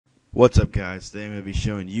What's up, guys? Today I'm going to be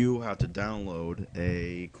showing you how to download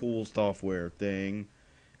a cool software thing.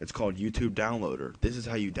 It's called YouTube Downloader. This is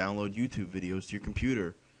how you download YouTube videos to your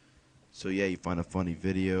computer. So yeah, you find a funny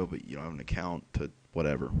video, but you don't have an account to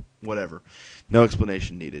whatever. No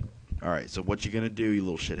explanation needed. Alright, so what you're going to do, you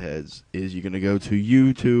little shitheads, is you're going to go to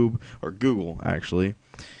YouTube, or Google, actually.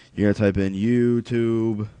 You're going to type in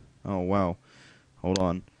YouTube. Oh, wow. Hold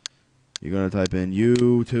on. You're going to type in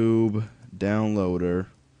YouTube Downloader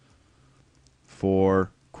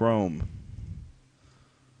for Chrome.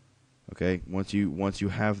 Okay, once you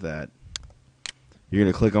have that, you're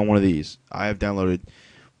gonna click on one of these. I have downloaded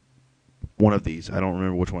one of these. I don't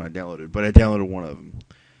remember which one I downloaded, but I downloaded one of them.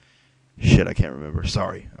 Shit, I can't remember.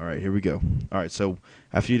 Sorry. All right, here we go. All right, so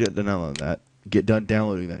after you download that, get done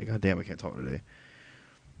downloading that. God damn, I can't talk today.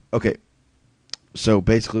 Okay, so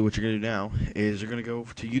basically what you're gonna do now is you're gonna go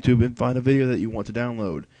to YouTube and find a video that you want to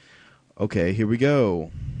download. Okay, here we go.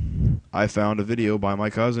 I found a video by my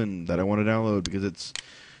cousin that I want to download because it's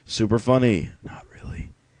super funny. Not really.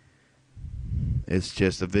 It's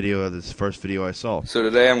just a video of this first video I saw. So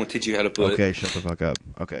today I'm going to teach you how to put. Okay, shut the fuck up.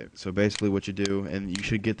 Okay, so basically what you do, and you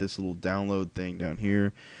should get this little download thing down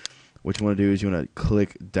here. What you want to do is you want to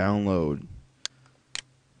click download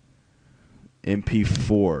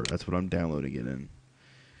MP4. That's what I'm downloading it in.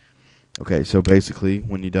 Okay, so basically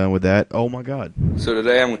when you're done with that, oh my god. So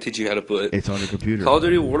today I'm going to teach you how to put It's on your computer. Call of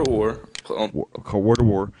Duty World at War. World of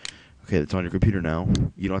War. Okay, it's on your computer now.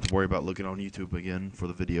 You don't have to worry about looking on YouTube again for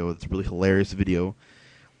the video. It's a really hilarious video.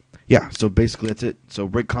 Yeah, so basically that's it. So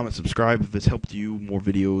rate, comment, subscribe if this helped you. More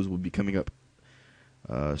videos will be coming up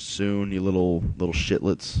soon, you little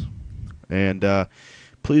shitlets. And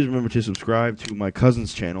please remember to subscribe to my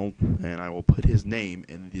cousin's channel, and I will put his name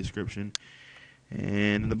in the description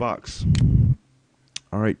and in the box.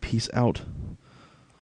 Alright, peace out.